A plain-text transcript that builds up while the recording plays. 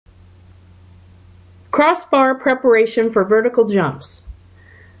Crossbar preparation for vertical jumps.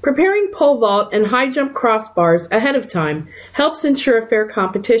 Preparing pole vault and high jump crossbars ahead of time helps ensure a fair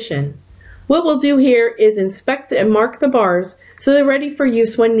competition. What we'll do here is inspect and mark the bars so they're ready for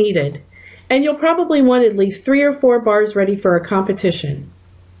use when needed, and you'll probably want at least 3 or 4 bars ready for a competition.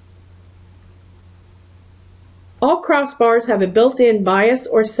 All crossbars have a built-in bias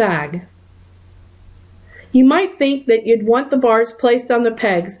or sag. You might think that you'd want the bars placed on the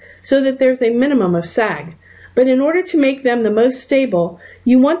pegs so that there's a minimum of sag, but in order to make them the most stable,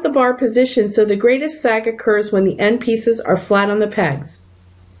 you want the bar positioned so the greatest sag occurs when the end pieces are flat on the pegs.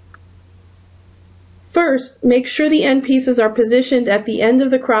 First, make sure the end pieces are positioned at the end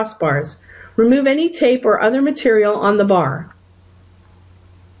of the crossbars. Remove any tape or other material on the bar.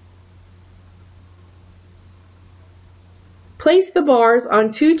 Place the bars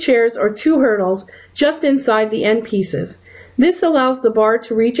on 2 chairs or 2 hurdles just inside the end pieces. This allows the bar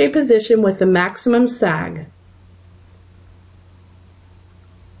to reach a position with the maximum sag.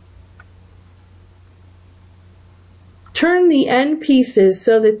 Turn the end pieces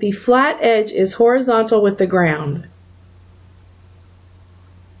so that the flat edge is horizontal with the ground.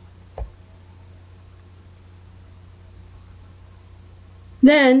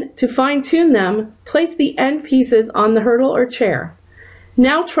 Then, to fine-tune them, place the end pieces on the hurdle or chair.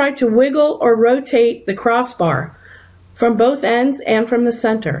 Now try to wiggle or rotate the crossbar from both ends and from the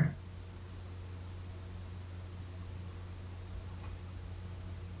center.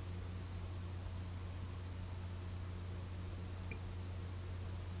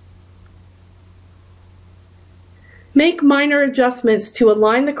 Make minor adjustments to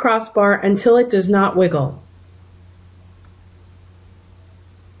align the crossbar until it does not wiggle.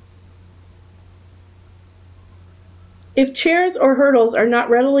 If chairs or hurdles are not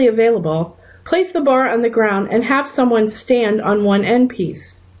readily available, place the bar on the ground and have someone stand on one end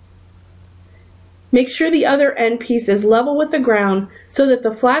piece. Make sure the other end piece is level with the ground so that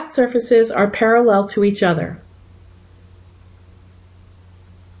the flat surfaces are parallel to each other.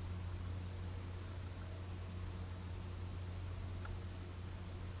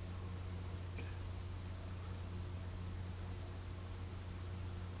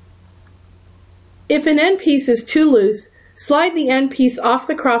 If an end piece is too loose, slide the end piece off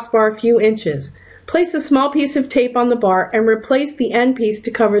the crossbar a few inches. Place a small piece of tape on the bar and replace the end piece to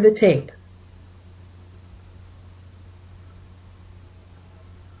cover the tape.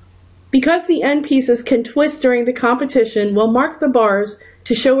 Because the end pieces can twist during the competition, we'll mark the bars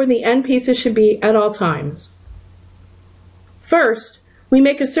to show where the end pieces should be at all times. First, we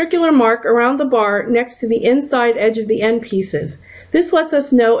make a circular mark around the bar next to the inside edge of the end pieces. This lets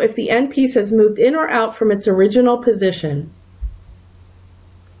us know if the end piece has moved in or out from its original position.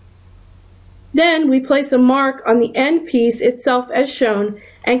 Then we place a mark on the end piece itself as shown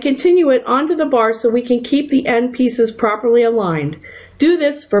and continue it onto the bar so we can keep the end pieces properly aligned. Do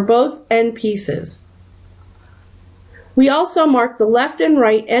this for both end pieces. We also mark the left and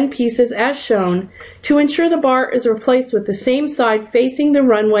right end pieces as shown to ensure the bar is replaced with the same side facing the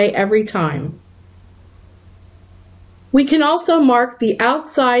runway every time. We can also mark the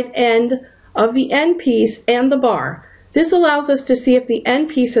outside end of the end piece and the bar. This allows us to see if the end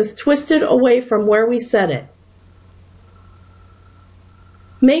piece has twisted away from where we set it.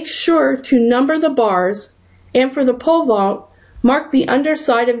 Make sure to number the bars, and for the pole vault, mark the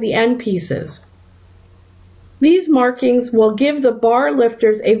underside of the end pieces. These markings will give the bar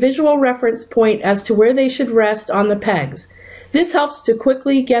lifters a visual reference point as to where they should rest on the pegs. This helps to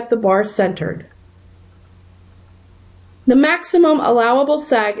quickly get the bar centered. The maximum allowable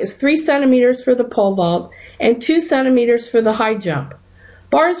sag is 3 centimeters for the pole vault and 2 centimeters for the high jump.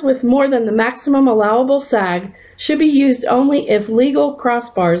 Bars with more than the maximum allowable sag should be used only if legal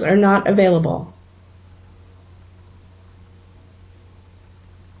crossbars are not available.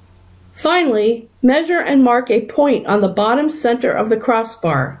 Finally, measure and mark a point on the bottom center of the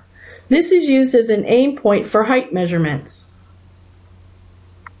crossbar. This is used as an aim point for height measurements.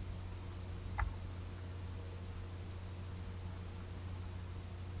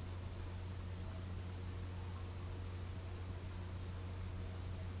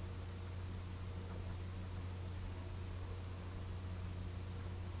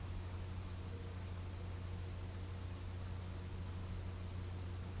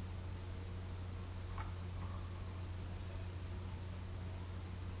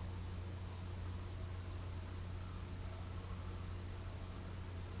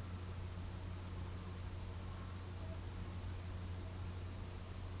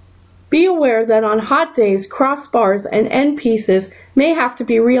 Be aware that on hot days, crossbars and end pieces may have to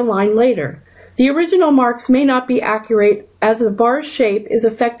be realigned later. The original marks may not be accurate as the bar's shape is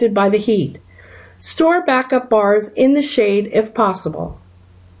affected by the heat. Store backup bars in the shade if possible.